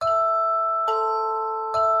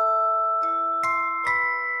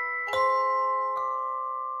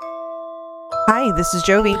Hi, this is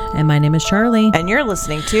Jovi. And my name is Charlie. And you're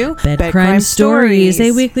listening to Bed Crime Stories, a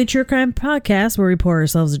weekly true crime podcast where we pour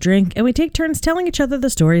ourselves a drink and we take turns telling each other the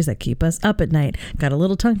stories that keep us up at night. Got a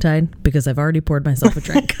little tongue-tied because I've already poured myself a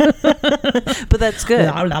drink. But that's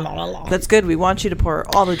good. That's good. We want you to pour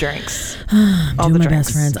all the drinks. All Do the my drinks.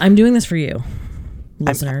 best friends. I'm doing this for you,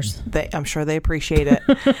 listeners. I'm sure they appreciate it.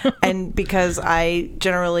 And because I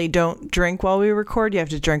generally don't drink while we record, you have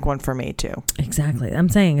to drink one for me too. Exactly. I'm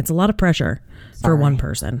saying it's a lot of pressure for one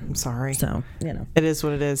person. I'm sorry. So, you know. It is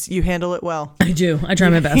what it is. You handle it well. I do. I try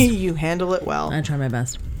my best. You handle it well. I try my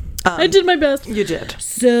best. I did my best. You did.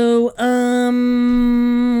 So,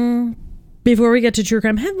 before we get to true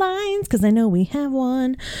crime headlines, because I know we have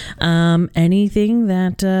one, anything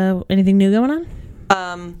new going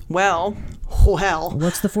on? Well.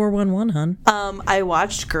 What's the 411, hun? I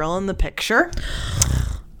watched Girl in the Picture.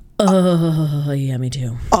 Yeah, me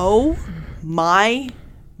too. Oh my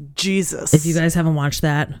Jesus. If you guys haven't watched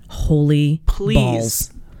that, holy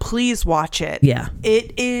balls. Please watch it. Yeah.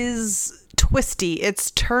 It is twisty. It's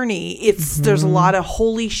turny. There's a lot of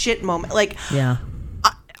holy shit moment. Like, yeah.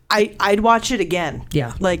 I'd watch it again.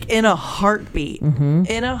 Yeah. Like in a heartbeat.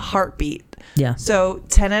 In a heartbeat. Yeah. So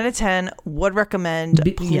 10 out of 10 would recommend.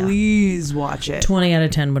 Please watch it. 20 out of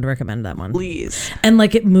 10 would recommend that one. Please. And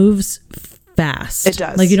like it moves fast. It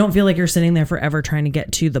does. Like you don't feel like you're sitting there forever trying to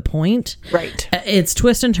get to the point. Right. It's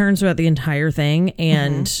twists and turns throughout the entire thing.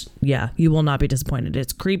 And yeah, you will not be disappointed.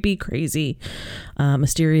 It's creepy, crazy,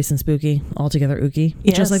 mysterious and spooky, altogether ooky.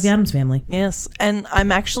 Yes. Just like the Addams Family. Yes. And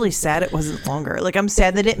I'm actually sad it wasn't longer. Like I'm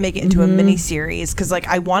sad they didn't make it into a mini series because like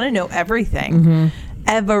I want to know everything.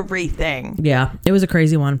 Everything. Yeah, it was a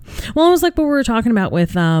crazy one. Well, it was like what we were talking about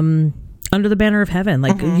with Under the Banner of Heaven.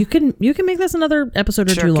 Like you can make this another episode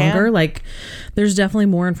or two longer. Like there's definitely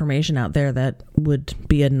more information out there that would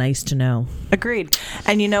be a nice to know. Agreed.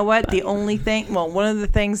 And you know what? The only thing, one of the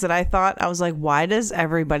things that I thought, I was like, why does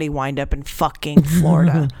everybody wind up in fucking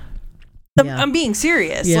Florida? Yeah. I'm being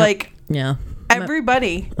serious. Yeah. Like yeah,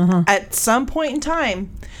 everybody at some point in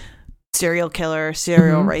time, serial killer,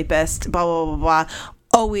 serial rapist, blah, blah, blah, blah,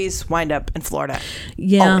 always wind up in Florida.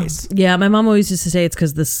 Yeah. Always. Yeah. My mom always used to say it's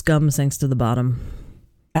because the scum sinks to the bottom.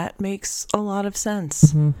 That makes a lot of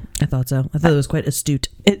sense. I thought so. I thought it was quite astute.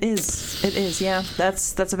 It is. Yeah.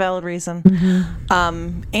 That's a valid reason.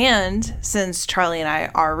 And since Charlie and I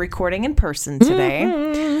are recording in person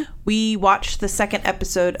today, we watched the second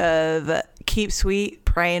episode of Keep Sweet,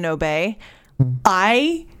 Pray and Obey.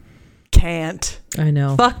 I can't. I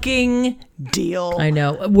know. Fucking deal. I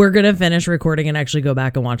know. We're gonna finish recording and actually go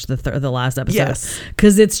back and watch the last episode. Yes,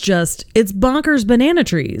 because it's bonkers banana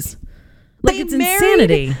trees. Like they it's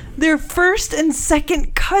insanity. Their first and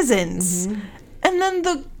second cousins, and then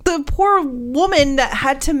the poor woman that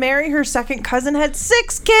had to marry her second cousin had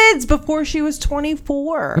 6 kids before she was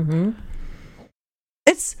 24.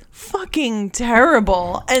 It's fucking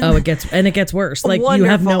terrible. And it gets worse. Like wonderful. You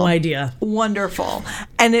have no idea. Wonderful.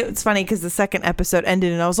 And it's funny because the second episode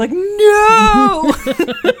ended and I was like, no.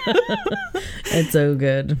 It's so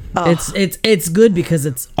good. It's good because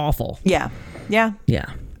it's awful. Yeah.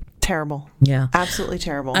 Terrible. Yeah. Absolutely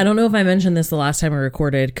terrible. I don't know if I mentioned this the last time we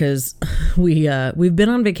recorded because we've been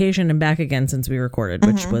on vacation and back again since we recorded,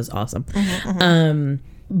 which was awesome.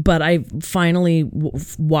 But I finally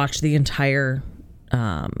watched the entire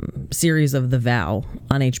series of The Vow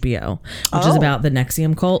on HBO, which is about the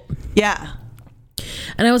NXIVM cult. Yeah.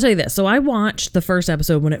 And I will tell you this. So I watched the first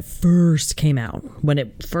episode when it first came out. When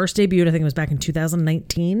it first debuted, I think it was back in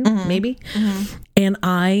 2019, maybe. And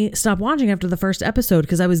I stopped watching after the first episode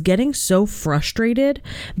because I was getting so frustrated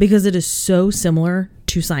because it is so similar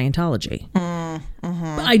to Scientology.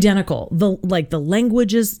 Identical. The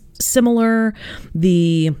language is similar.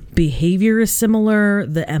 The behavior is similar.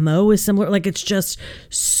 The MO is similar. Like it's just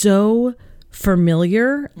so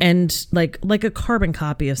familiar and like a carbon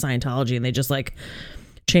copy of Scientology, and they just like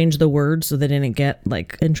changed the words so they didn't get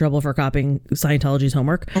like in trouble for copying Scientology's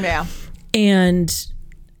homework. Yeah.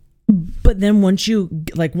 But then once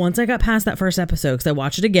I got past that first episode, because I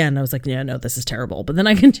watched it again, I was like, yeah, no, this is terrible. But then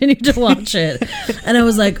I continued to watch it and I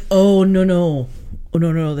was like, oh no,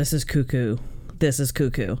 this is cuckoo.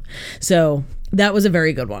 So that was a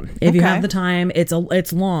very good one. If you have the time, it's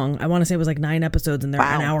long. I want to say it was like 9 episodes and they're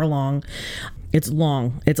an hour long. It's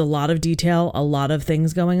long. It's a lot of detail, a lot of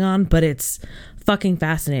things going on, but it's fucking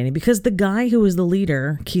fascinating because the guy who was the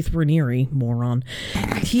leader, Keith Raniere, moron,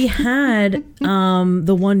 he had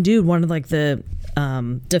the one dude, one of like the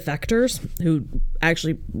defectors who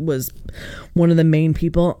actually was one of the main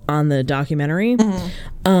people on the documentary.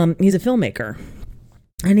 He's a filmmaker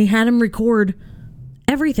and he had him record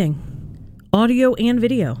everything, audio and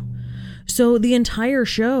video. So the entire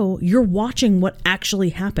show, you're watching what actually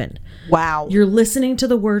happened. Wow. You're listening to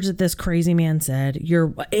the words that this crazy man said.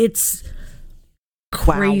 It's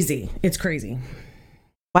crazy. Wow. It's crazy.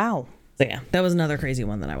 Wow. So yeah, that was another crazy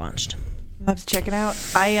one that I watched. I'll have to check it out.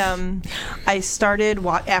 I started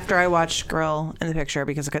after I watched Girl in the Picture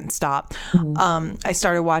because I couldn't stop. Mm-hmm. I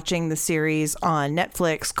started watching the series on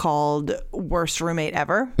Netflix called Worst Roommate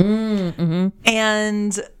Ever. Mm-hmm.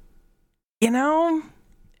 And you know,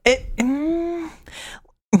 it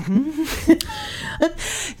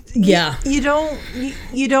yeah, you don't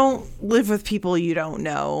live with people you don't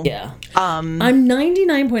know. Yeah. I'm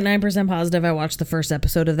 99.9% positive I watched the first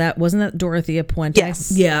episode of that. Wasn't that Dorothea Puente?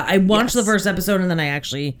 Yes. Yeah, I watched the first episode and then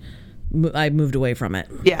I moved away from it.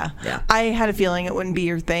 Yeah. I had a feeling it wouldn't be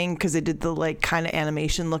your thing because it did the like kind of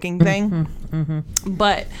animation looking thing. Mm-hmm.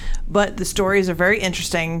 But the stories are very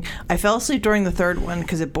interesting. I fell asleep during the third one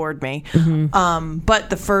because it bored me. Mm-hmm. But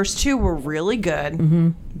the first two were really good. Mm-hmm.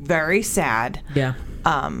 Very sad. Yeah.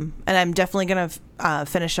 And I'm definitely going to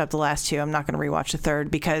finish up the last two. I'm not going to rewatch the third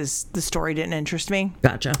because the story didn't interest me.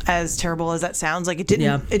 Gotcha. As terrible as that sounds, like it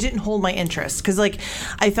didn't hold my interest because like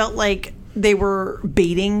I felt like they were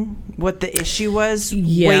baiting what the issue was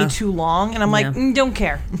way too long, and I'm like, don't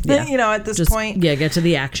care. Yeah. At this point, get to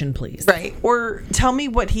the action, please. Right, or tell me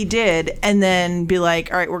what he did, and then be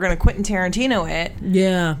like, all right, we're going to Quentin Tarantino it.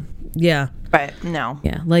 Yeah. But no.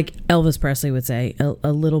 Yeah, like Elvis Presley would say,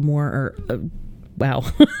 a little more or. Wow.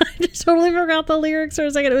 I just totally forgot the lyrics for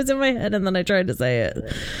a second. It was in my head and then I tried to say it.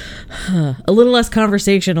 A little less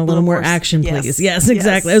conversation, a little more action, please. Yes,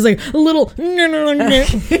 exactly. Yes. I was like, a little.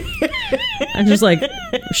 I'm just like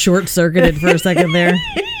short-circuited for a second there.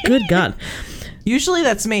 Good God. Usually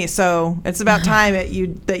that's me, so it's about time that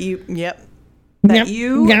you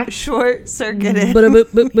short-circuited. Boop,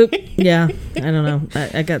 boop, boop. Yeah, I don't know.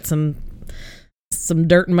 I got some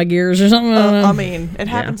dirt in my gears or something. I mean, it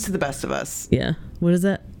happens to the best of us. Yeah. What is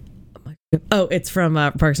that? Oh, it's from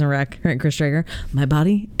Parks and Rec, right? Chris Traeger. My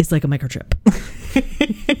body is like a microchip.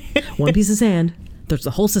 One piece of sand throws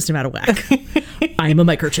the whole system out of whack. I am a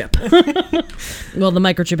microchip. Well, the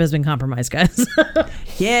microchip has been compromised, guys.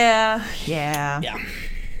 Yeah.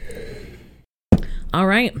 All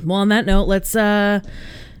right. Well, on that note, let's turn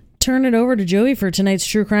it over to Joey for tonight's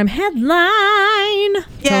true crime headline. Yay.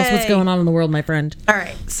 Tell us what's going on in the world, my friend. All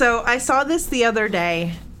right. So I saw this the other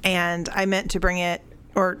day and I meant to bring it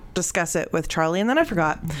or discuss it with Charlie and then I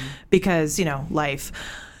forgot because, life.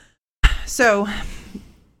 So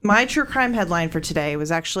my true crime headline for today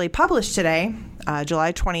was actually published today,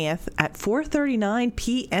 July 20th at 4:39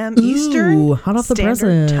 p.m. Eastern hot off the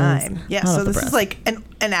Standard Time. Yeah, so this is like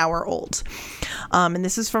an hour old. And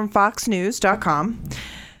this is from foxnews.com.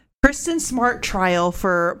 Kristen Smart trial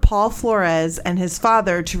for Paul Flores and his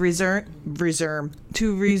father to resume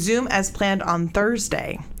as planned on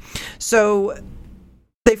Thursday. So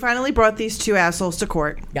they finally brought these two assholes to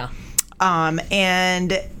court. Yeah.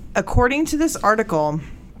 And according to this article,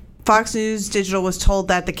 Fox News Digital was told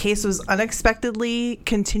that the case was unexpectedly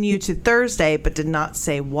continued to Thursday, but did not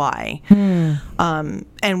say why.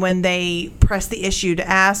 And when they pressed the issue to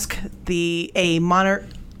ask, a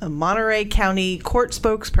Monterey County court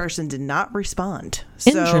spokesperson did not respond. So,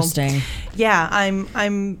 interesting. Yeah,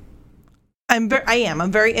 I'm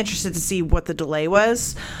very interested to see what the delay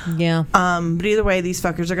was. Yeah. But either way, these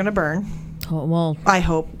fuckers are gonna burn. Oh, well, I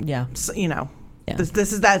hope. Yeah. So, Yeah.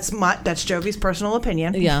 That's Jovi's personal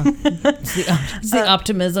opinion. Yeah. It's the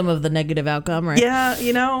optimism of the negative outcome, right? Yeah.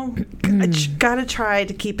 I gotta try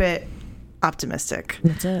to keep it optimistic.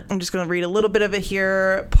 That's it. I'm just going to read a little bit of it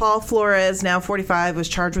here. Paul Flores, now 45, was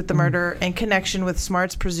charged with the murder in connection with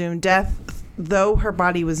Smart's presumed death, though her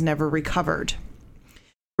body was never recovered.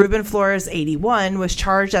 Ruben Flores, 81, was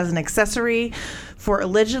charged as an accessory for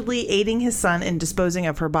allegedly aiding his son in disposing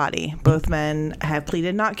of her body. Both men have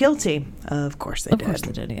pleaded not guilty. Of course they did. Of course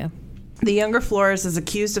they did, yeah. The younger Flores is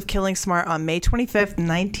accused of killing Smart on May 25th,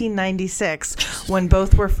 1996, when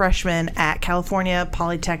both were freshmen at California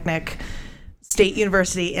Polytechnic State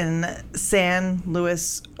University in San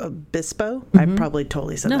Luis Obispo. I probably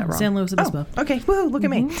totally said that wrong. San Luis Obispo. Oh, okay. Woohoo, look at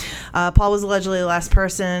me. Paul was allegedly the last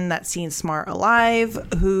person that seen Smart alive,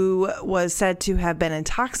 who was said to have been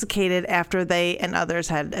intoxicated after they and others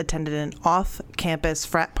had attended an off-campus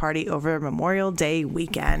frat party over Memorial Day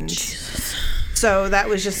weekend. So that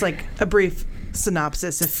was just like a brief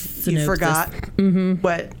synopsis if you forgot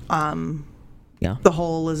what the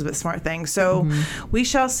whole Elizabeth Smart thing. So we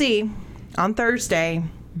shall see on Thursday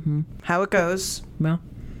how it goes. Well,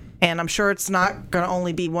 And I'm sure it's not going to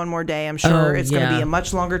only be one more day. I'm sure it's going to be a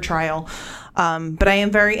much longer trial. But I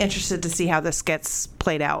am very interested to see how this gets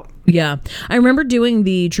played out. Yeah. I remember doing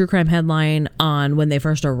the true crime headline on when they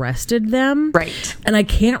first arrested them. Right. And I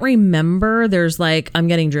can't remember. There's like, I'm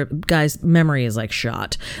getting guys, memory is like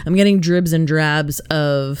shot. I'm getting dribs and drabs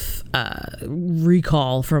of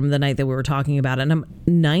recall from the night that we were talking about it. And I'm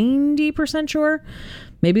 90% sure,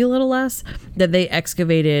 maybe a little less, that they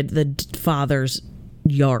excavated the father's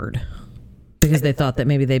yard because they thought that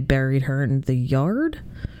maybe they buried her in the yard.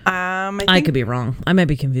 I could be wrong. I might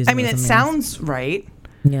be confused. I mean, it sounds right.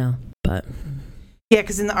 Yeah, but yeah,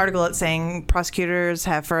 because in the article it's saying prosecutors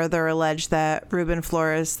have further alleged that Ruben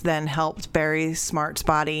Flores then helped bury Smart's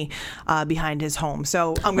body behind his home.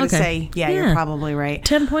 So I'm going to say, you're probably right.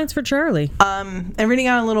 10 points for Charlie. And reading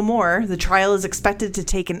on a little more, the trial is expected to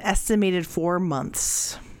take an estimated 4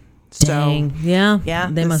 months. Dang. So, yeah.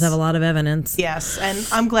 They must have a lot of evidence. Yes, and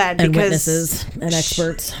I'm glad and because witnesses and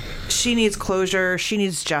experts. She needs closure. She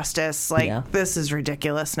needs justice. This is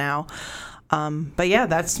ridiculous now. But yeah,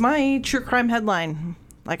 that's my true crime headline.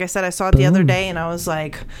 Like I said, I saw it the other day, and I was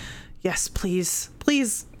like, yes, please,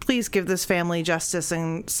 please, please give this family justice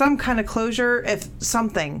and some kind of closure. If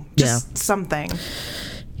something, just something.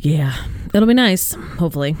 Yeah, it'll be nice.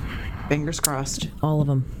 Hopefully, fingers crossed. All of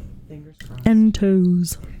them. Fingers crossed. And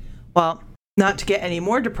toes. Well, not to get any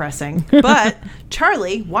more depressing, but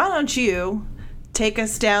Charlie, why don't you take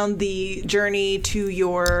us down the journey to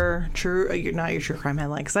your not your true crime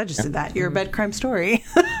headline, because I just did that. Your bed crime story.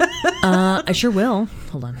 I sure will.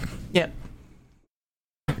 Hold on. Yeah.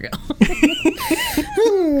 There we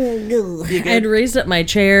go. I had raised up my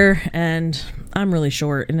chair, and I'm really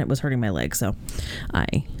short, and it was hurting my leg, so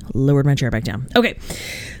I lowered my chair back down. Okay.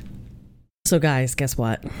 So, guys, guess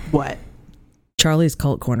what? What? Charlie's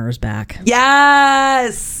Cult Corner is back.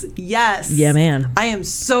 Yes. Yeah, man. I am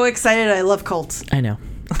so excited. I love cults. I know.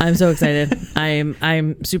 I'm so excited.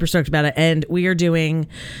 I'm super stoked about it. And we are doing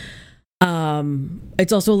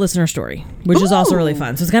it's also a listener story, which is also really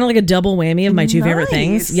fun. So it's kind of like a double whammy of my two favorite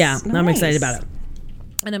things. Yeah, nice. I'm excited about it.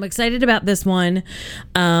 And I'm excited about this one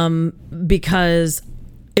because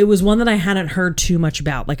it was one that I hadn't heard too much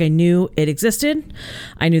about. Like, I knew it existed,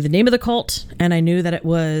 I knew the name of the cult, and I knew that it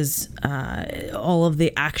was all of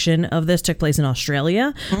the action of this took place in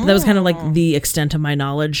Australia. That was kind of like the extent of my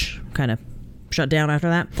knowledge, kind of shut down after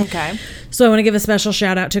that. Okay. So I want to give a special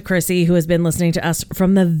shout out to Chrissy, who has been listening to us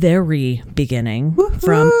from the very beginning. Woo-hoo!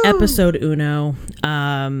 From episode uno.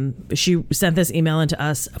 She sent this email into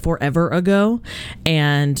us forever ago,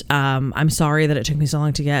 and I'm sorry that it took me so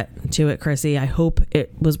long to get to it, Chrissy. I hope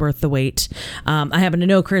it was worth the wait. I happen to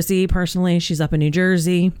know Chrissy personally. She's up in New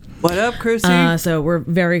Jersey. What up, Chrissy? So we're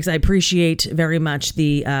very excited. I appreciate very much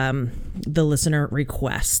the listener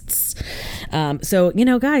requests. So,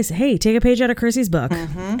 guys, hey, take a page out of Chrissy's book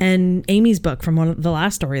and Amy's book from one of the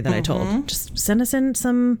last story that I told. Just send us in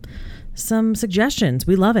some suggestions.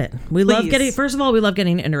 We love it. We love getting, first of all, we love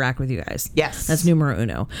getting to interact with you guys. Yes. That's numero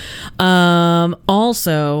uno.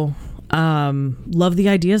 Also, love the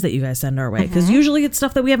ideas that you guys send our way, because usually it's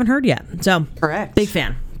stuff that we haven't heard yet. So correct. Big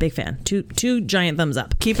fan. Two giant thumbs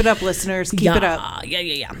up. Keep it up, listeners. Keep it up.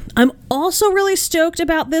 Yeah. I'm also really stoked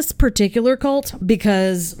about this particular cult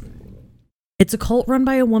because it's a cult run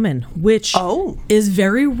by a woman, which is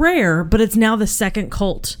very rare, but it's now the second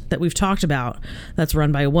cult that we've talked about that's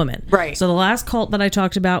run by a woman. Right. So the last cult that I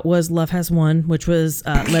talked about was Love Has Won, which was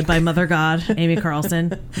led by Mother God, Amy Carlson,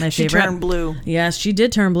 my favorite. She turned blue. Yes, she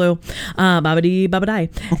did turn blue. Babadi, babadai.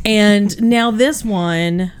 And now this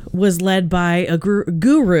one was led by a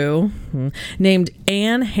guru named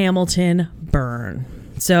Ann Hamilton Byrne.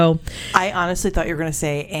 So I honestly thought you were going to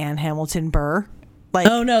say Ann Hamilton Burr. Like,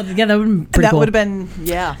 oh no, yeah, that would have been pretty cool. That would have been,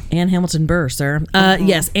 yeah. Ann Hamilton Burr, sir.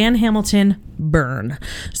 Yes, Ann Hamilton Byrne.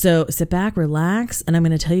 So sit back, relax, and I'm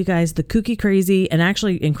going to tell you guys the kooky, crazy, and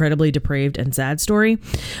actually incredibly depraved and sad story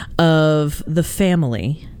of the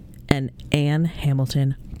family and Ann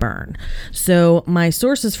Hamilton Byrne. So my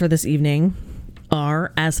sources for this evening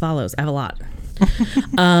are as follows. I have a lot.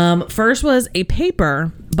 First was a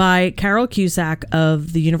paper by Carol Cusack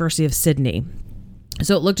of the University of Sydney.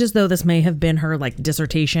 So it looked as though this may have been her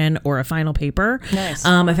dissertation or a final paper. Nice.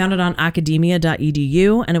 I found it on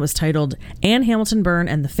academia.edu, and it was titled Ann Hamilton Byrne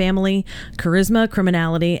and the Family, Charisma,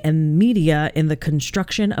 Criminality, and Media in the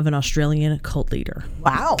Construction of an Australian Cult Leader.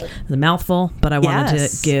 Wow. It's a mouthful, but I wanted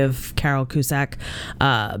to give Carol Cusack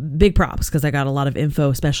big props because I got a lot of info,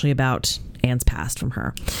 especially about Ann's past from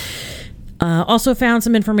her. Also found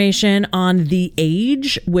some information on The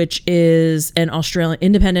Age, which is an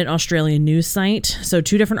independent Australian news site. So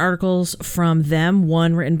 2 different articles from them,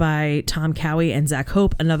 one written by Tom Cowie and Zach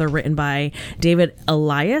Hope, another written by David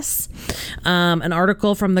Elias, an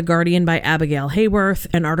article from The Guardian by Abigail Hayworth,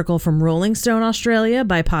 an article from Rolling Stone Australia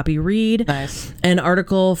by Poppy Reed, Nice. an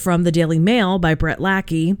article from the Daily Mail by Brett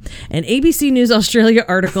Lackey, an ABC News Australia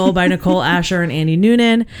article by Nicole Asher and Andy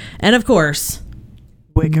Noonan, and of course,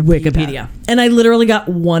 Wikipedia. And I literally got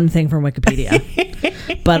one thing from Wikipedia.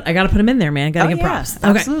 But I got to put them in there, man. Got to give props. Okay.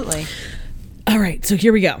 Absolutely. All right. So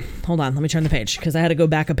here we go. Hold on. Let me turn the page because I had to go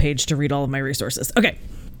back a page to read all of my resources. Okay.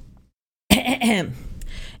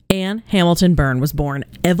 Anne Hamilton Byrne was born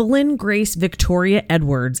Evelyn Grace Victoria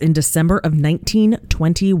Edwards in December of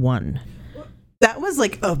 1921. That was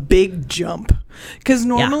like a big jump. Because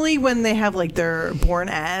normally when they have like they're born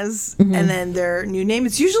as and then their new name,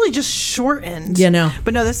 it's usually just shortened. Yeah, no.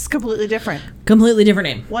 But no, this is completely different. Completely different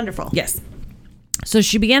name. Wonderful. Yes. So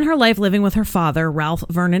she began her life living with her father, Ralph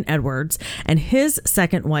Vernon Edwards, and his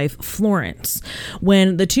second wife, Florence.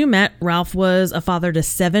 When the two met, Ralph was a father to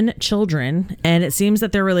 7 children, and it seems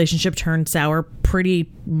that their relationship turned sour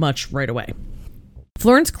pretty much right away.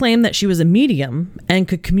 Florence claimed that she was a medium and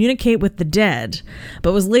could communicate with the dead,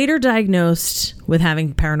 but was later diagnosed with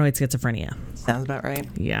having paranoid schizophrenia. Sounds about right.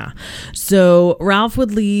 Yeah. So Ralph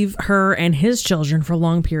would leave her and his children for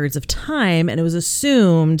long periods of time, and it was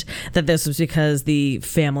assumed that this was because the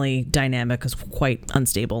family dynamic was quite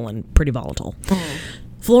unstable and pretty volatile.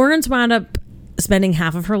 Florence wound up spending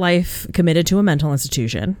half of her life committed to a mental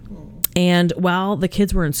institution. And while the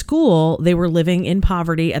kids were in school, they were living in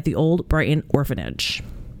poverty at the old Brighton orphanage.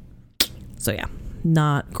 So yeah,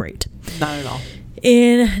 not great. Not at all.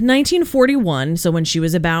 In 1941, so when she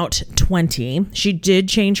was about 20, she did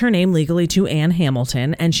change her name legally to Anne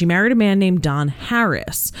Hamilton, and she married a man named Don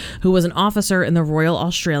Harris, who was an officer in the Royal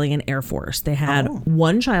Australian Air Force. They had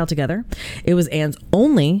one child together. It was Anne's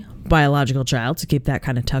only biological child, to keep that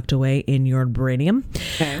kind of tucked away in your brainium.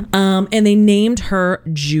 Okay. And they named her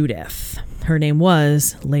Judith. Her name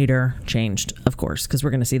was later changed, of course, because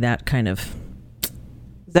we're going to see that kind of...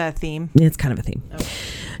 Is that a theme? It's kind of a theme. Okay.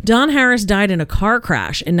 Don Harris died in a car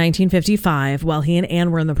crash in 1955 while he and Anne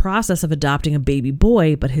were in the process of adopting a baby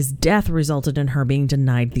boy, but his death resulted in her being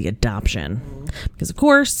denied the adoption. Because, of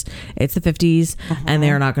course, it's the 50s, and they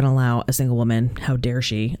are not going to allow a single woman, how dare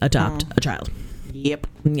she, adopt a child. Yep.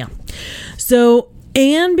 Yeah. So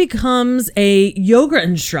Anne becomes a yoga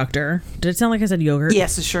instructor. Did it sound like I said yogurt?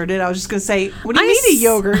 Yes, it sure did. I was just going to say, what do you mean a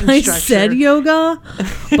yogurt instructor? I said yoga,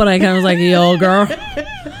 but I kind of was like, yogurt.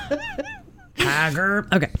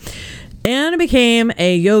 Okay. Anne became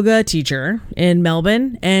a yoga teacher in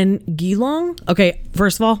Melbourne and Geelong. Okay,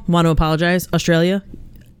 first of all, want to apologize. Australia,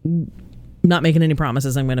 not making any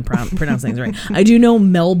promises I'm going to pronounce things right. I do know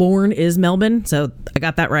Melbourne is Melbourne, so I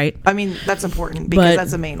got that right. I mean, that's important because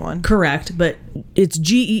that's the main one. Correct, but it's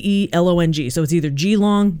Geelong, so it's either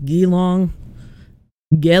Geelong, Geelong,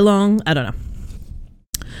 I don't know.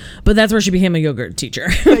 But that's where she became a yogurt teacher.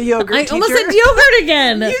 A yogurt I teacher? almost said yogurt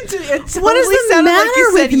again. What is the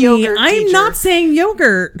matter with me? I'm not saying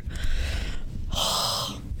yogurt.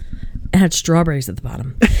 It had strawberries at the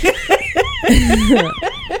bottom.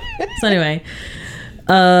 So anyway,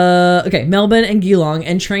 okay, Melbourne and Geelong,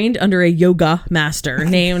 and trained under a yoga master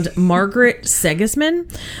named Margaret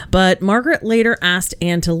Segisman. But Margaret later asked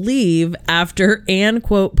Anne to leave after Anne,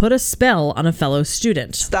 quote, put a spell on a fellow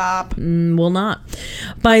student. Stop. Will not.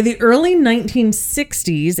 By the early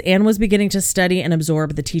 1960s, Anne was beginning to study and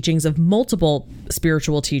absorb the teachings of multiple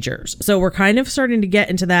spiritual teachers. So we're kind of starting to get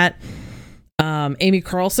into that Amy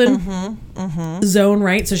Carlson zone,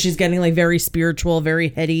 right? So she's getting like very spiritual, very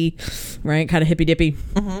heady, right? Kind of hippy dippy.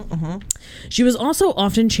 She was also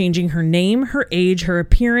often changing her name, her age, her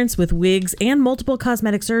appearance with wigs and multiple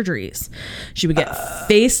cosmetic surgeries. She would get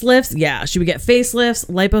facelifts. Yeah, she would get facelifts,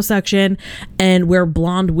 liposuction, and wear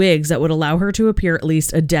blonde wigs that would allow her to appear at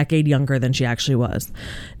least a decade younger than she actually was.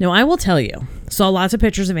 Now, I will tell you, saw lots of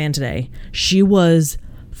pictures of Anne today. She was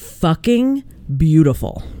fucking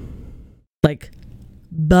beautiful. Like,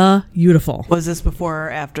 beautiful. Was this before or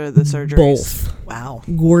after the surgeries? Both. Wow.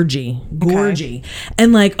 Gorgy.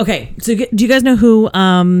 And like, okay, so do you guys know who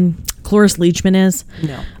Cloris Leachman is?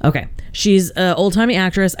 No. Okay. She's an old-timey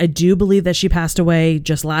actress. I do believe that she passed away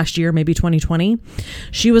just last year, maybe 2020.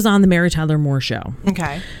 She was on the Mary Tyler Moore Show.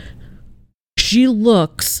 Okay. She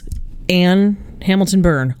looks, Anne Hamilton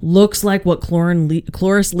Byrne looks like what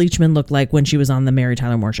Cloris Leachman looked like when she was on the Mary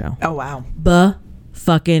Tyler Moore Show. Oh, wow.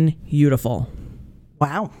 Fucking beautiful.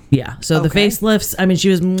 Wow. Yeah. So the facelifts, I mean, she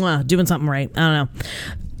was doing something right. I don't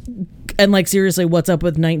know. And like, seriously, what's up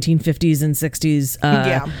with 1950s and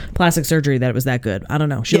 60s plastic surgery that it was that good? I don't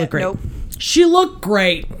know. She looked great. Nope. She looked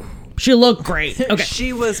great. She looked great. Okay.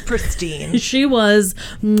 She was pristine. She was,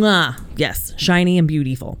 yes, shiny and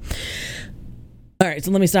beautiful. All right,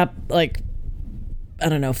 so let me stop, like, I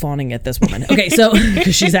don't know, fawning at this woman. Okay, so,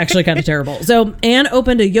 because she's actually kind of terrible. So, Anne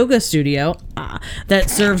opened a yoga studio that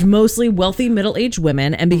served mostly wealthy middle-aged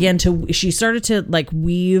women and she started to, like,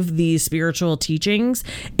 weave these spiritual teachings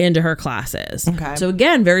into her classes. Okay. So,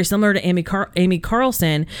 again, very similar to Amy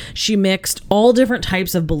Carlson, she mixed all different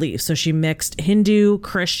types of beliefs. So, she mixed Hindu,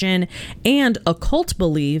 Christian, and occult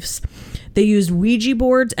beliefs. They used Ouija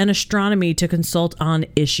boards and astronomy to consult on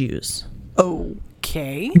issues.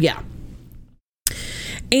 Okay. Yeah.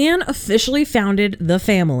 Anne officially founded the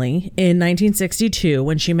family in 1962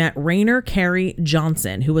 when she met Rainer Carey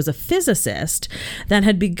Johnson, who was a physicist that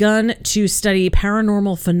had begun to study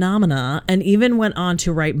paranormal phenomena and even went on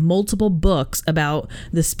to write multiple books about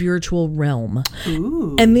the spiritual realm.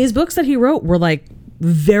 Ooh. And these books that he wrote were like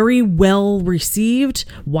very well received,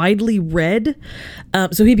 widely read.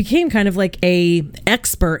 So he became kind of like a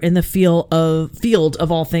expert in the field of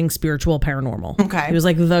all things spiritual paranormal. Okay. He was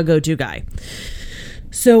like the go-to guy.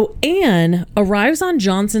 So Anne arrives on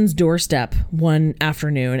Johnson's doorstep one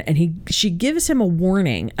afternoon and she gives him a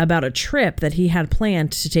warning about a trip that he had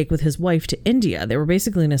planned to take with his wife to India. They were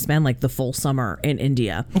basically going to spend like the full summer in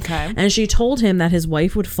India. Okay. And she told him that his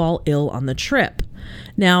wife would fall ill on the trip.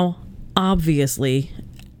 Now, obviously,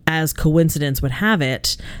 as coincidence would have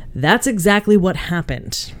it, that's exactly what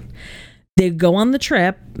happened. They go on the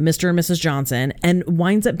trip, Mr. and Mrs. Johnson, and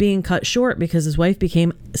winds up being cut short because his wife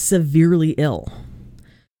became severely ill.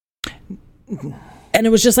 And it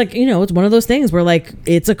was just like, it's one of those things where like,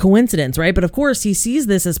 it's a coincidence, right? But of course he sees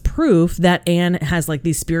this as proof that Anne has like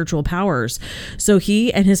these spiritual powers. So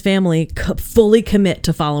he and his family fully commit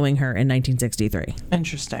to following her in 1963.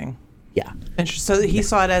 Interesting. Yeah. Interesting. So he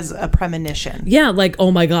saw it as a premonition. Yeah. Like,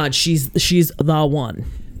 oh my God, she's the one.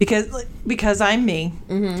 Because I'm me.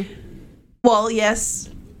 Mm-hmm. Well, yes,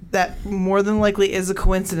 that more than likely is a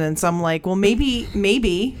coincidence. I'm like, well, maybe.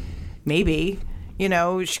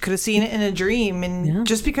 She could have seen it in a dream. And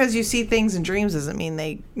just because you see things in dreams doesn't mean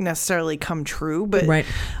they necessarily come true. But right.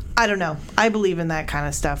 I don't know. I believe in that kind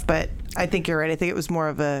of stuff. But I think you're right. I think it was more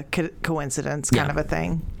of a coincidence kind of a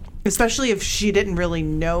thing. Especially if she didn't really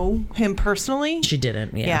know him personally. She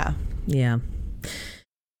didn't. Yeah. Yeah.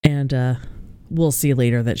 And we'll see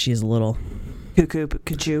later that she's a little...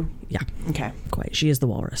 Cuckoo. Yeah. Okay. Quite. She is the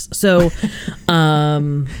walrus. So...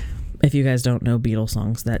 if you guys don't know Beatles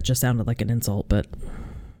songs, that just sounded like an insult, but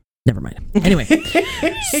never mind. Anyway,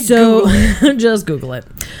 so just Google it.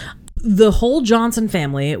 The whole Johnson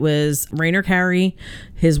family, it was Rainer Carey,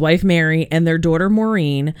 his wife Mary, and their daughter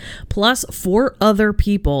Maureen, plus 4 other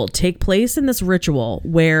people take place in this ritual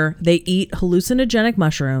where they eat hallucinogenic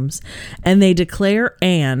mushrooms and they declare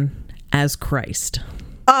Anne as Christ.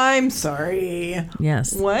 I'm sorry.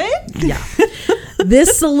 Yes. What? Yeah.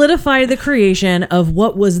 This solidified the creation of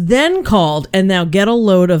what was then called, and now get a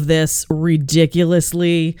load of this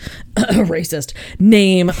ridiculously racist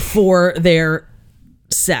name for their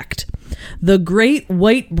sect, the Great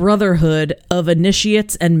White Brotherhood of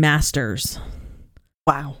Initiates and Masters.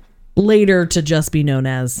 Wow. Later to just be known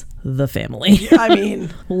as the family. I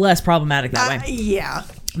mean, less problematic that way. Yeah.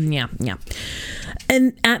 Yeah.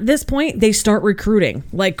 And at this point, they start recruiting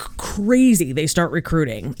like crazy. They start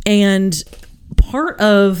recruiting. And part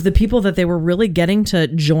of the people that they were really getting to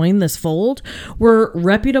join this fold were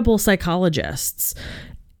reputable psychologists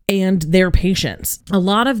and their patients. A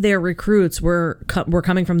lot of their recruits were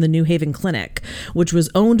coming from the New Haven Clinic, which was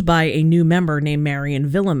owned by a new member named Marion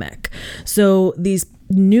Villemick. So these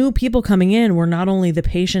new people coming in were not only the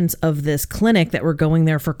patients of this clinic that were going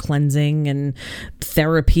there for cleansing and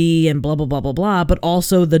therapy and blah, blah, blah, blah, blah, but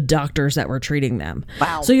also the doctors that were treating them.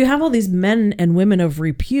 Wow. So you have all these men and women of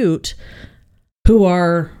repute who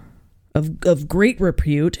are of great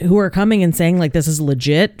repute, who are coming and saying like this is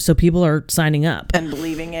legit, so people are signing up and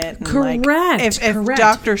believing it. And correct. Like, if correct.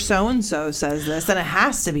 Dr. So-and-so says this, then it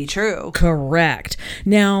has to be true. Correct.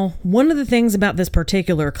 Now, one of the things about this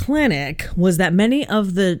particular clinic was that many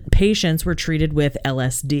of the patients were treated with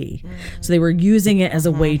LSD. So they were using it as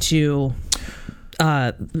a way to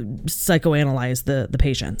psychoanalyze the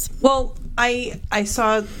patients. Well, I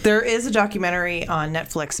saw there is a documentary on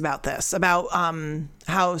Netflix about this, about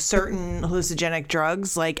how certain hallucinogenic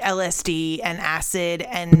drugs like LSD and acid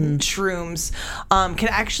and shrooms can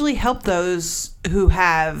actually help those who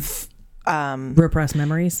have repressed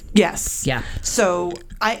memories. Yes. Yeah. So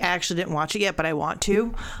I actually didn't watch it yet, but I want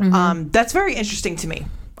to. That's very interesting to me.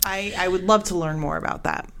 I would love to learn more about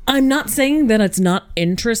that. I'm not saying that it's not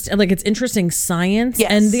interesting. Like, it's interesting science.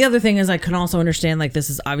 Yes. And the other thing is, I can also understand, like, this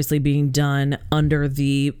is obviously being done under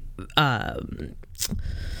the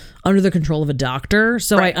control of a doctor.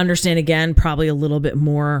 So Right. I understand, again, probably a little bit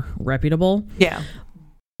more reputable. Yeah.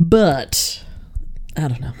 But I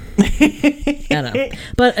don't know. I don't know.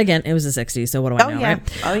 But again, it was the 60s, so what do I know, yeah.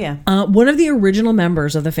 right? Oh, yeah. One of the original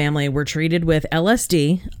members of the family were treated with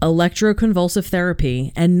LSD, electroconvulsive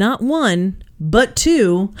therapy, and not one, but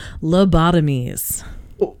 2 lobotomies.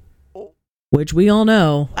 Which we all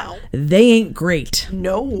know, Wow. they ain't great.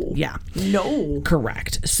 No. Yeah. No.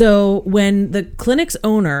 Correct. So when the clinic's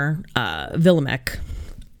owner, Villemek,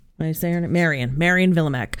 what did I say her name? Marion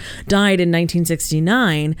Villemek, died in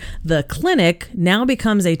 1969, the clinic now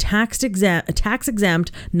becomes a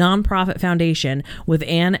tax-exempt nonprofit foundation with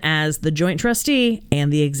Anne as the joint trustee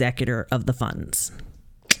and the executor of the funds.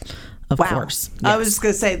 Of course. I was just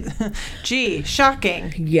going to say, gee,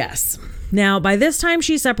 shocking. Yes. Now, by this time,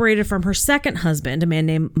 she separated from her second husband, a man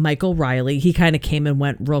named Michael Riley. He kind of came and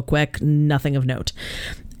went real quick, nothing of note.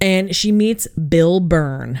 And she meets Bill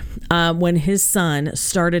Byrne when his son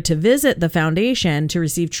started to visit the foundation to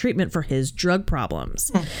receive treatment for his drug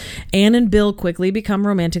problems. Anne and Bill quickly become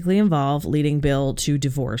romantically involved, leading Bill to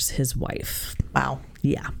divorce his wife. Wow.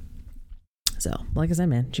 Yeah. So, like I said,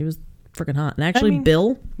 man, she was freaking hot. And actually,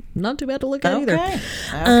 Bill, not too bad to look at either.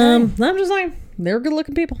 I'm just saying, they're good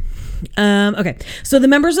looking people. Okay, so the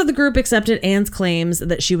members of the group accepted Anne's claims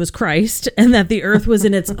that she was Christ and that the earth was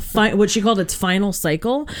in its what she called its final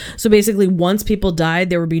cycle. So basically, once people died,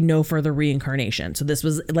 there would be no further reincarnation. So this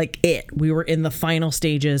was like it. We were in the final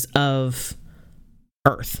stages of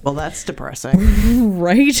Earth. Well, that's depressing.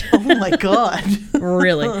 Right? Oh my God.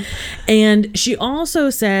 Really. And she also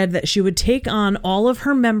said that she would take on all of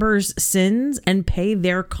her members' sins and pay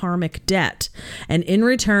their karmic debt. And in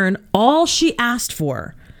return, all she asked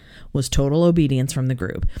for was total obedience from the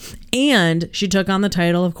group. And she took on the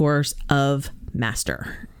title, of course, of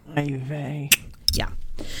Master. Yeah.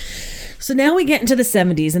 So now we get into the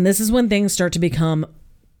 70s, and this is when things start to become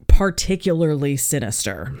particularly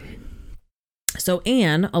sinister. So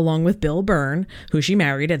Anne, along with Bill Byrne, who she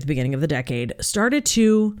married at the beginning of the decade, started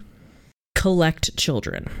to collect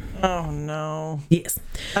children. Oh no. Yes.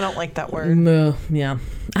 I don't like that word. Yeah.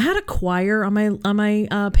 I had a choir on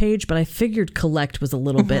my page, but I figured collect was a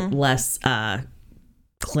little bit less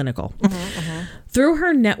clinical. Through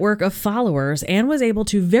her network of followers, Anne was able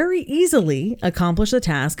to very easily accomplish the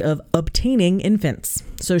task of obtaining infants.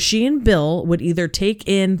 So she and Bill would either take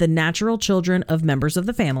in the natural children of members of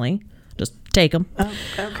the family, just take them. Oh,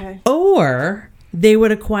 okay. Or they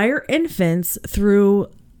would acquire infants through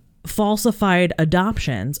falsified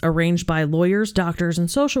adoptions arranged by lawyers, doctors,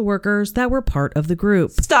 and social workers that were part of the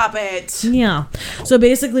group. Stop it. Yeah. So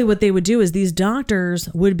basically what they would do is these doctors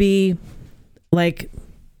would be like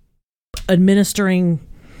administering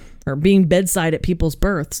or being bedside at people's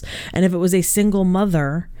births. And if it was a single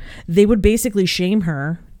mother, they would basically shame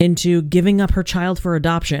her into giving up her child for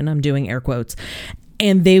adoption. I'm doing air quotes.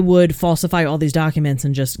 And they would falsify all these documents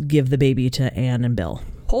and just give the baby to Anne and Bill.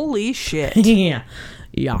 Holy shit. Yeah.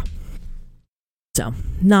 Yeah. So,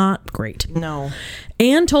 not great. No.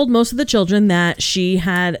 Anne told most of the children that she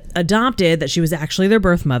had adopted, that she was actually their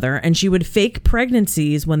birth mother, and she would fake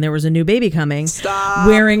pregnancies when there was a new baby coming,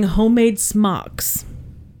 wearing homemade smocks.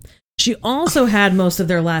 She also had most of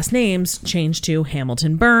their last names changed to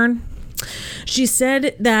Hamilton Byrne. She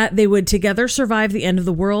said that they would together survive the end of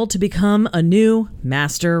the world to become a new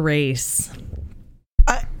master race.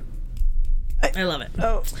 I love it.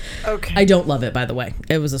 Oh, okay. I don't love it, by the way.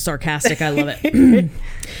 It was a sarcastic, I love it.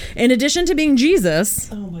 In addition to being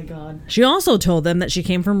Jesus, oh my God, she also told them that she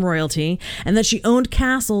came from royalty and that she owned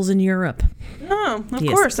castles in Europe. Oh, of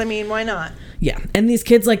course. I mean, why not? Yeah. And these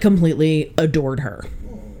kids like completely adored her.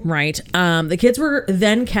 Right. The kids were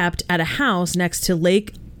then kept at a house next to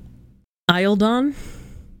Lake Eildon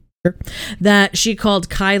that she called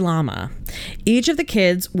Kai Lama. Each of the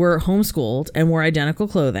kids were homeschooled and wore identical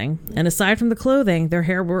clothing. And aside from the clothing, their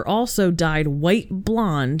hair were also dyed white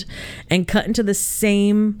blonde and cut into the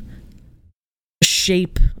same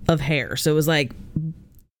shape of hair. So it was like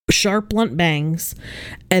sharp, blunt bangs,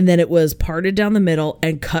 and then it was parted down the middle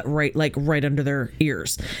and cut right under their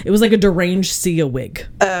ears. It was like a deranged Sia wig.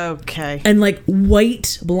 Okay. And like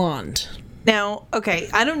white blonde. Now, okay,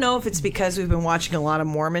 I don't know if it's because we've been watching a lot of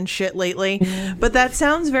Mormon shit lately, but that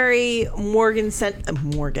sounds very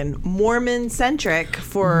Mormon-centric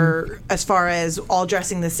for as far as all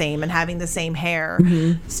dressing the same and having the same hair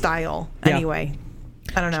style. Yeah. Anyway,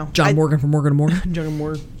 I don't know. John Morgan from Morgan & Morgan. John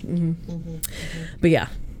Morgan. But yeah,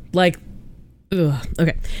 like Ugh.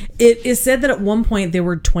 Okay. It is said that at one point there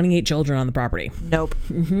were 28 children on the property. Nope.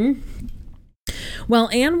 Well,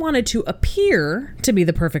 Anne wanted to appear to be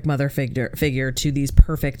the perfect mother figure to these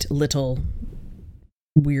perfect little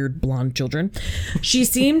weird blonde children. She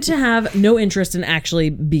seemed to have no interest in actually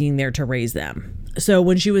being there to raise them. So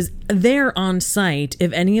when she was there on site,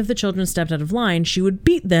 if any of the children stepped out of line, she would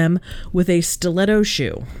beat them with a stiletto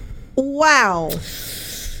shoe. Wow.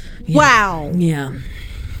 Yeah. Wow. Yeah.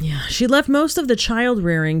 Yeah. She left most of the child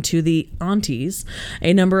rearing to the aunties,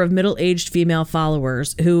 a number of middle-aged female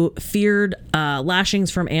followers who feared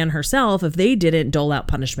lashings from Anne herself if they didn't dole out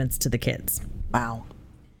punishments to the kids. Wow.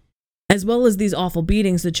 As well as these awful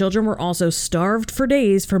beatings, the children were also starved for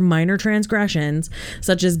days for minor transgressions,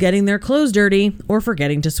 such as getting their clothes dirty or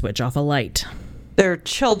forgetting to switch off a light. They're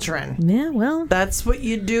children. Yeah, well, That's what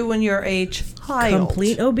you do when you're a child.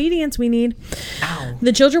 complete obedience we need. Ow.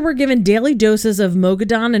 The children were given daily doses of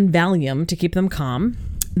Mogadon and Valium to keep them calm.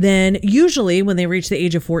 Then, usually, when they reached the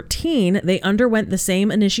age of 14, they underwent the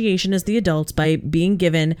same initiation as the adults by being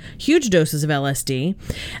given huge doses of LSD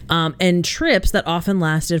and trips that often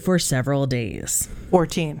lasted for several days.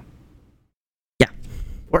 14. Yeah.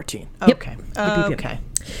 14. Yep. Okay. Yep. Okay.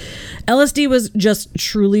 LSD was just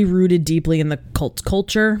truly rooted deeply in the cult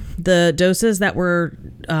culture. The doses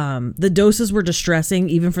were distressing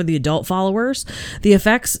even for the adult followers. The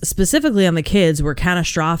effects specifically on the kids were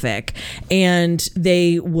catastrophic, and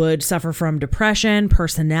they would suffer from depression,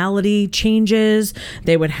 personality changes.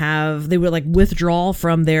 They would like withdrawal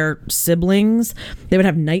from their siblings. They would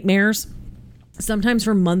have nightmares. Sometimes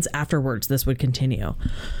for months afterwards, this would continue.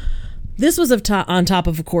 This was on top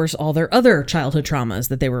of course, all their other childhood traumas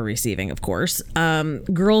that they were receiving, of course.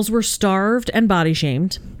 Girls were starved and body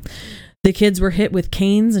shamed. The kids were hit with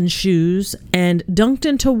canes and shoes and dunked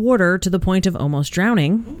into water to the point of almost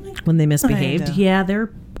drowning when they misbehaved. Yeah,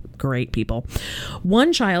 they're great people.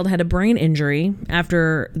 One child had a brain injury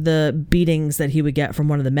after the beatings that he would get from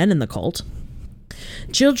one of the men in the cult.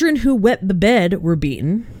 Children who wet the bed were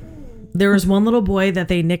beaten. There was one little boy that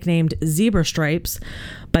they nicknamed Zebra Stripes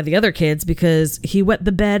by the other kids because he wet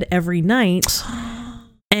the bed every night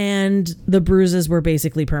and the bruises were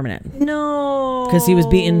basically permanent. No. Because he was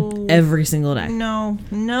beaten every single day. No.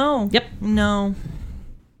 Yep. No.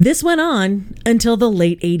 This went on until the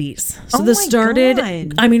late 80s. So this my started,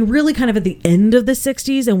 God. I mean, really kind of at the end of the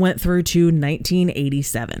 60s and went through to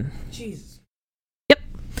 1987. Jesus.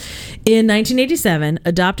 In 1987,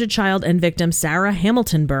 adopted child and victim Sarah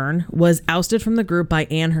Hamilton Byrne was ousted from the group by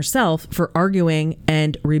Anne herself for arguing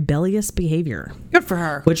and rebellious behavior. Good for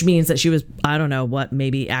her. Which means that she was, I don't know what,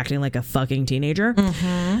 maybe acting like a fucking teenager.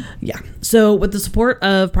 Yeah. So with the support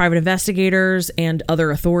of private investigators and other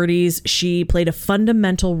authorities, she played a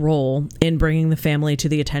fundamental role in bringing the family to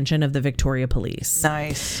the attention of the Victoria Police.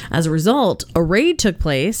 Nice. As a result, a raid took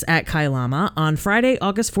place at Kailama on Friday,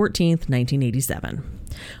 August 14th, 1987.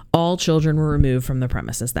 All children were removed from the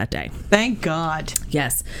premises that day. Thank God.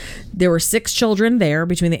 Yes. There were 6 children there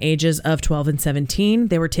between the ages of 12 and 17.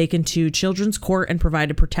 They were taken to children's court and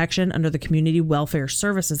provided protection under the Community Welfare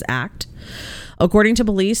Services Act. According to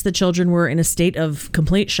police, the children were in a state of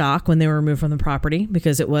complete shock when they were removed from the property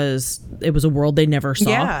because it was a world they never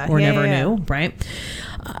saw or never knew, right?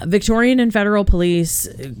 Victorian and federal police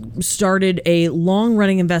started a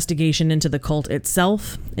long-running investigation into the cult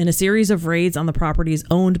itself. In a series of raids on the properties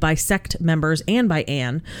owned by sect members and by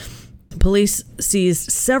Anne, police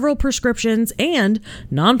seized several prescriptions and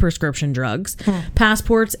non-prescription drugs,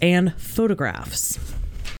 passports, and photographs.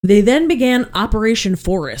 They then began Operation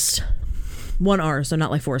Forest. 1R, so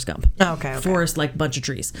not like Forrest Gump. Okay. Forest, like bunch of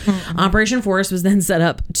trees. Operation Forest was then set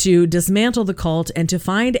up to dismantle the cult and to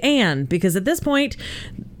find Anne, because at this point,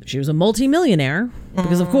 she was a multimillionaire.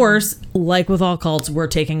 Because, of course, like with all cults, we're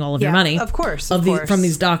taking all of your money. Of course. From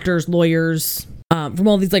these doctors, lawyers, from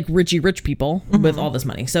all these like rich people with all this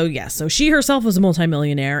money. So, yes. So she herself was a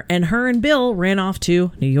multimillionaire, and her and Bill ran off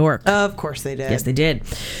to New York. Of course they did. Yes, they did.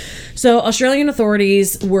 So Australian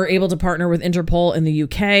authorities were able to partner with Interpol in the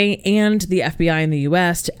UK and the FBI in the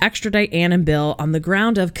US to extradite Anne and Bill on the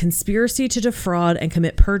ground of conspiracy to defraud and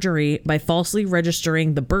commit perjury by falsely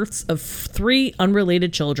registering the births of 3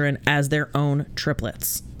 unrelated children as their own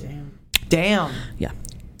triplets. Damn. Yeah.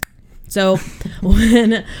 So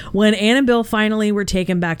when Anne and Bill finally were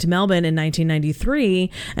taken back to Melbourne in 1993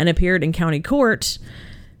 and appeared in county court,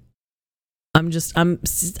 I'm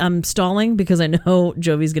stalling because I know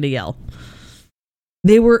Jovi's going to yell.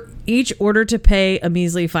 They were each ordered to pay a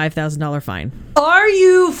measly $5,000 fine. Are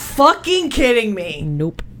you fucking kidding me?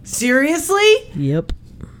 Nope. Seriously? Yep.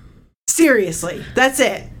 Seriously. That's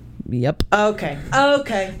it. Yep.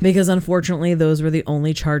 Okay. Because unfortunately, those were the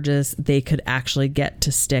only charges they could actually get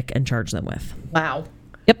to stick and charge them with. Wow.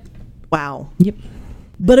 Yep. Wow. Yep.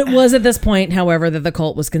 But it was at this point, however, that the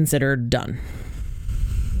cult was considered done.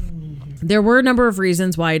 There were a number of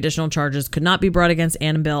reasons why additional charges could not be brought against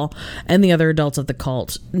Ann and Bill and the other adults of the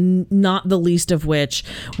cult, not the least of which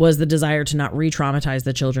was the desire to not re-traumatize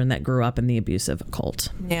the children that grew up in the abusive cult.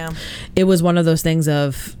 Yeah. It was one of those things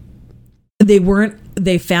of they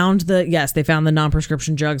found the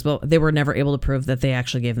non-prescription drugs, but they were never able to prove that they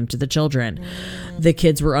actually gave them to the children. The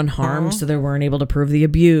kids were unharmed, so they weren't able to prove the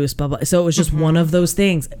abuse, blah, blah. So it was just one of those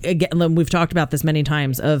things. Again, we've talked about this many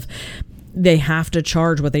times of they have to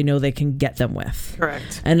charge what they know they can get them with.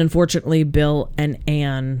 Correct. And unfortunately, Bill and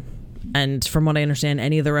Ann, and from what I understand,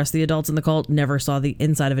 any of the rest of the adults in the cult never saw the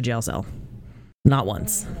inside of a jail cell. Not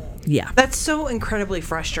once. Yeah. That's so incredibly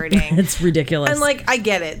frustrating. It's ridiculous. And like, I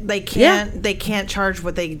get it. They can't charge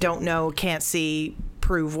what they don't know, can't see,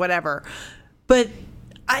 prove, whatever. But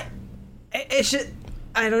I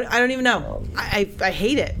don't even know. I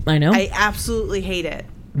hate it. I know. I absolutely hate it.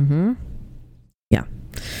 Yeah.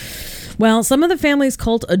 Well, some of the family's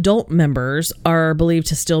cult adult members are believed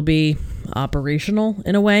to still be operational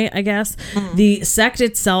in a way, I guess. The sect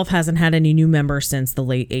itself hasn't had any new members since the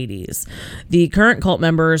late 80s. The current cult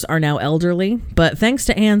members are now elderly, but thanks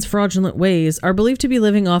to Ann's fraudulent ways, are believed to be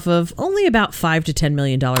living off of only about $5 to $10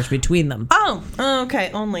 million between them. Oh,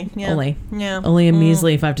 okay. Only. Yeah. Only a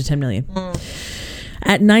measly 5 to 10 million.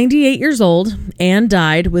 At 98 years old, Ann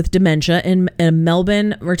died with dementia in a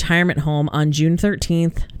Melbourne retirement home on June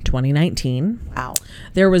 13th, 2019. Wow.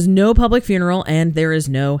 There was no public funeral and there is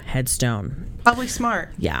no headstone. Probably smart.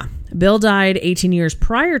 Yeah. Bill died 18 years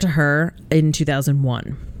prior to her in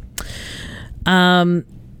 2001.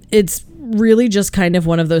 It's really just kind of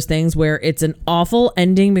one of those things where it's an awful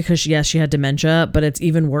ending because, yes, she had dementia, but it's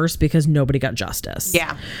even worse because nobody got justice.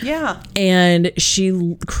 Yeah. Yeah. And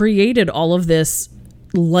she created all of this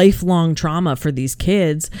lifelong trauma for these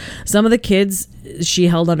kids. Some of the kids she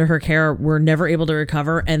held under her care were never able to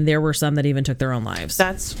recover, and there were some that even took their own lives.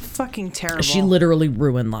 That's fucking terrible. She literally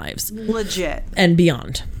ruined lives. Legit. And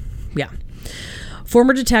beyond. Yeah.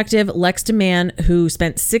 Former detective Lex DeMann, who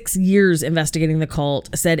spent 6 years investigating the cult,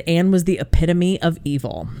 said Ann was the epitome of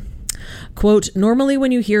evil. Quote, normally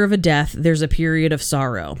when you hear of a death, there's a period of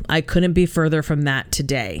sorrow. I couldn't be further from that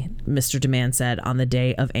today, Mr. DeMann said on the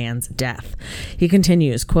day of Ann's death. He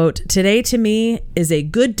continues, quote, today to me is a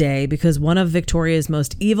good day because one of Victoria's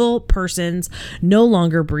most evil persons no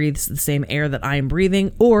longer breathes the same air that I am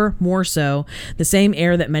breathing, or more so, the same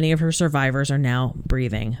air that many of her survivors are now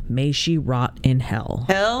breathing. May she rot in hell.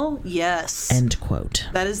 Hell yes. End quote.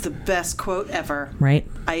 That is the best quote ever. Right?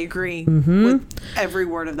 I agree with every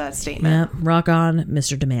word of that statement. Yeah, rock on,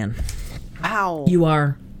 Mr. DeMann. Wow. You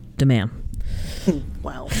are DeMann.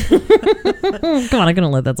 Wow. Come on, I'm gonna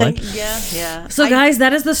let that slide. Yeah. So, guys,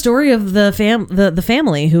 that is the story of the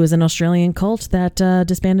family who is an Australian cult that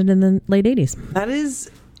disbanded in the late 80s. That is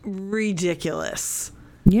ridiculous.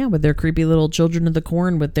 Yeah, with their creepy little children of the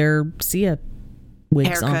corn with their Sia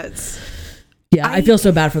wigs Haircuts. on. Yeah, I feel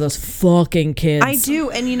so bad for those fucking kids. I do,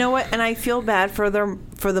 and you know what? And I feel bad for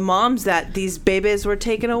the moms that these babies were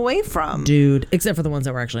taken away from. Dude, except for the ones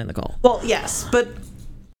that were actually in the cult. Well, yes, but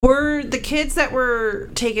were the kids that were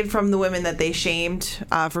taken from the women that they shamed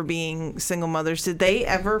for being single mothers, did they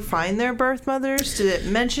ever find their birth mothers? Did it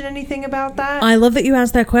mention anything about that? I love that you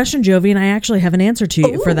asked that question, Jovi, and I actually have an answer to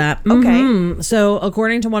you for that. Okay. So,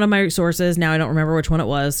 according to one of my sources, now I don't remember which one it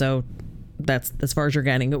was, so that's as far as you're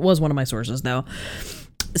getting. It was one of my sources, though.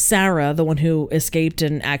 Sarah, the one who escaped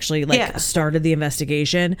and actually started the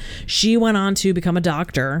investigation, she went on to become a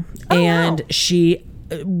doctor, and she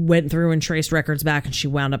went through and traced records back, and she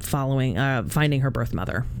wound up finding her birth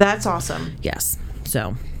mother. That's awesome. Yes.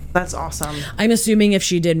 So that's awesome. I'm assuming if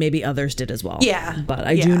she did, maybe others did as well. Yeah. But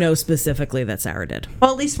I do know specifically that Sarah did. Well,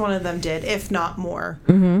 at least one of them did, if not more.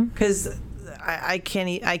 Because I can't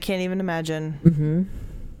even imagine. Mm-hmm.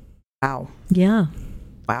 Wow. Yeah.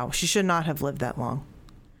 Wow. She should not have lived that long.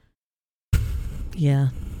 Yeah.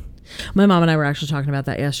 My mom and I were actually talking about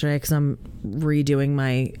that yesterday because I'm redoing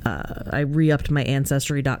I re-upped my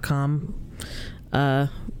Ancestry.com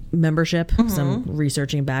membership because I'm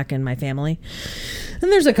researching back in my family.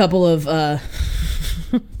 And there's a couple of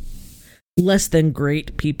less than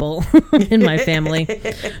great people in my family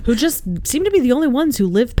who just seem to be the only ones who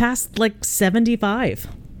live past like 75.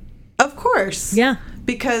 Of course. Yeah.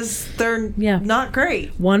 Because they're not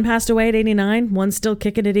great. One passed away at 89, one's still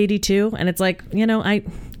kicking at 82, and it's like,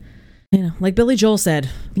 like Billy Joel said,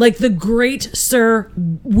 like the great Sir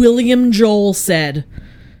William Joel said,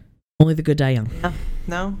 only the good die young.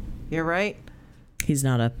 No. You're right. He's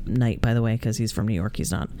not a knight, by the way, because he's from New York.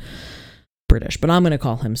 He's not British, but I'm going to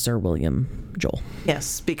call him Sir William Joel.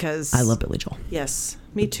 Yes, because I love Billy Joel. Yes,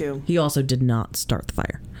 me too. He also did not start the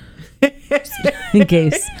fire. In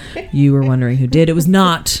case you were wondering who did, it was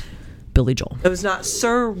not Billy Joel. It was not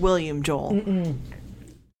Sir William Joel.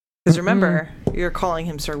 Because remember, you're calling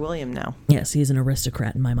him Sir William now. Yes, he's an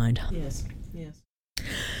aristocrat in my mind. Yes.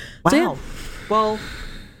 Wow. So, yeah. Well,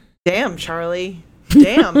 damn, Charlie.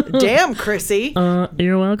 Damn, Chrissy.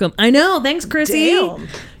 You're welcome. I know. Thanks, Chrissy. Damn.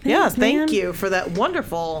 Thanks, Thank man. you for that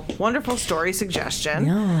wonderful story suggestion.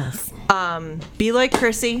 Yes. Be like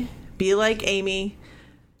Chrissy. Be like Amy.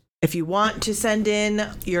 If you want to send in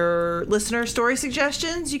your listener story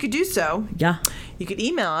suggestions, you could do so. Yeah. You could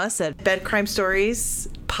email us at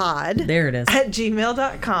bedcrimestoriespod There it is. at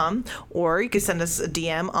gmail.com, or you could send us a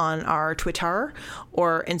DM on our Twitter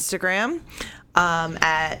or Instagram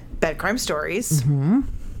at Bedcrime Stories.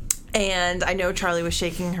 And I know Charlie was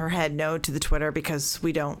shaking her head no to the Twitter because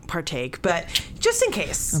we don't partake, but just in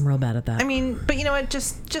case. I'm real bad at that. I mean, but you know what?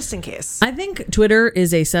 Just in case. I think Twitter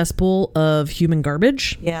is a cesspool of human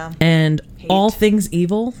garbage. Yeah. And all things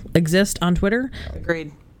evil exist on Twitter.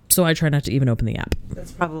 Agreed. So I try not to even open the app.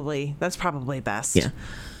 That's probably best. Yeah.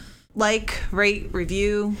 Like, rate,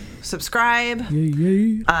 review, subscribe.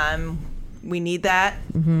 Yay. We need that.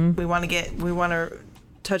 We want to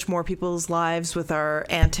touch more people's lives with our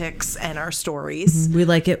antics and our stories. We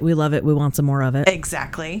like it. We love it. We want some more of it.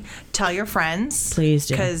 Exactly. Tell your friends. Please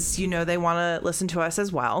do. Because they want to listen to us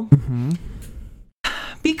as well.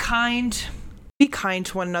 Be kind. Be kind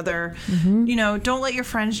to one another. Don't let your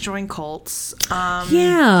friends join cults.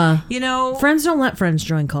 Yeah. Friends don't let friends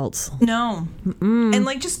join cults. No.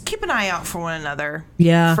 And just keep an eye out for one another.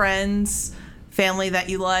 Yeah. Friends, family that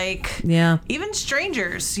you like. Yeah. Even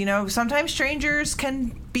strangers. Sometimes strangers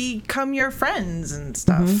can become your friends and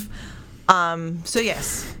stuff. So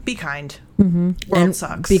yes, be kind. World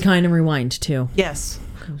sucks. Be kind and rewind too. Yes.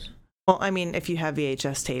 Well, I mean, if you have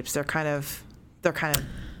VHS tapes, they're kind of gone.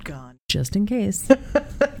 Just in case.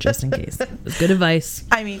 Just in case. It's good advice.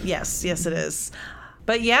 I mean, yes, it is.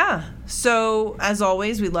 But yeah, so as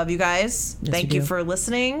always, we love you guys. Yes, Thank we you do. for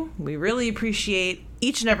listening. We really appreciate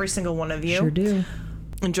each and every single one of you. Sure do.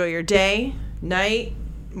 Enjoy your day, night,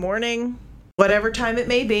 morning, whatever time it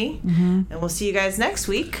may be. And we'll see you guys next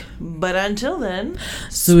week. But until then,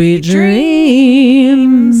 Sweet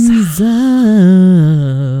dreams.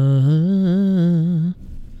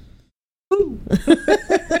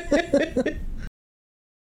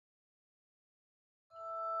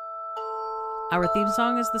 Our theme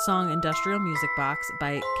song is the song Industrial Music Box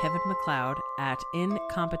by Kevin MacLeod at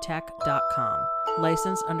incompetech.com.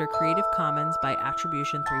 Licensed under Creative Commons by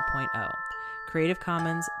Attribution 3.0.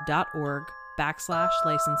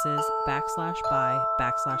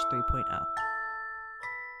 creativecommons.org/licenses/by/3.0.